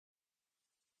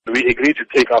We agreed to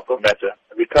take up the matter.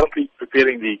 We're currently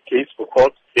preparing the case for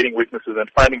court, getting witnesses and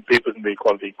finding papers in the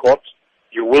equality court.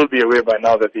 You will be aware by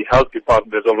now that the health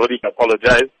department has already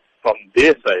apologized from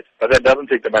their side, but that doesn't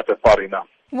take the matter far enough.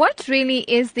 What really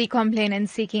is the complainant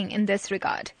seeking in this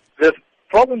regard? The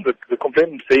problem that the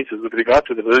complainant faces with regard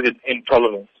to the religion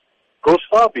intolerance goes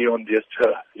far beyond just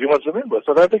her. You must remember,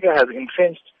 South Africa has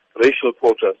entrenched racial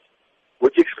quotas,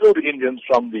 which exclude Indians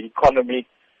from the economy.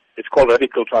 It's called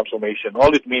radical transformation.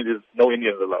 All it means is no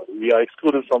Indians allowed. We are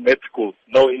excluded from med schools,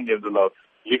 no Indians allowed.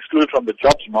 We're excluded from the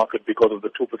jobs market because of the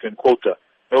 2% quota,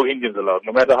 no Indians allowed,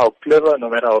 no matter how clever, no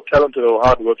matter how talented or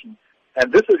hardworking.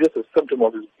 And this is just a symptom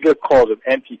of this bigger cause of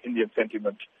anti-Indian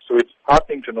sentiment. So it's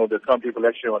heartening to know that some people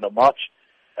actually want to march,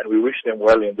 and we wish them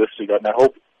well in this regard. And I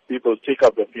hope people take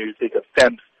up the view, take a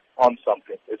stance on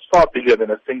something. It's far bigger than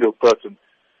a single person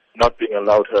not being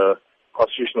allowed her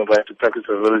constitutional right to practice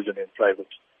her religion in private.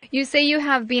 You say you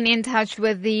have been in touch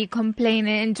with the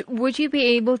complainant. Would you be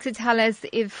able to tell us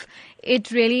if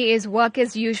it really is work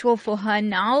as usual for her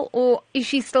now, or is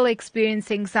she still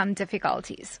experiencing some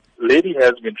difficulties? Lady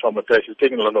has been traumatized. She's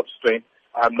taken a lot of strain.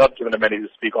 I'm not given a mandate to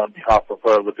speak on behalf of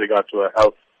her with regard to her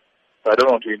health. So I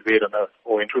don't want to invade on her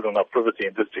or intrude on her privacy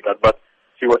in this regard, but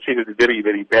she was treated very,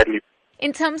 very badly.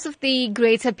 In terms of the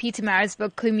greater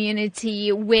Pietermaritzburg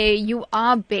community where you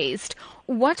are based,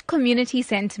 what community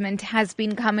sentiment has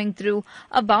been coming through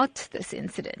about this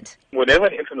incident? Whenever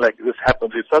an incident like this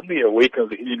happens, it suddenly awakens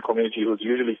the Indian community who's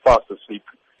usually fast asleep.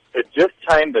 It's just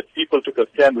time that people took a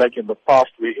stand like in the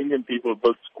past where Indian people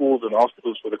built schools and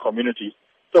hospitals for the communities,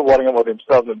 still worrying about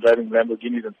themselves and driving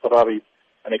Lamborghinis and Ferraris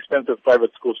and expensive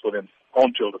private schools for their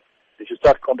own children. They should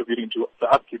start contributing to the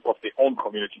upkeep of their own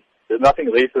community. There's nothing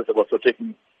racist about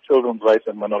protecting children's rights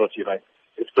and minority rights.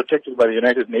 It's protected by the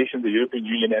United Nations, the European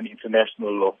Union, and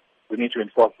international law. We need to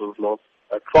enforce those laws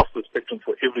across the spectrum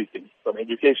for everything, from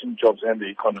education, jobs, and the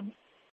economy.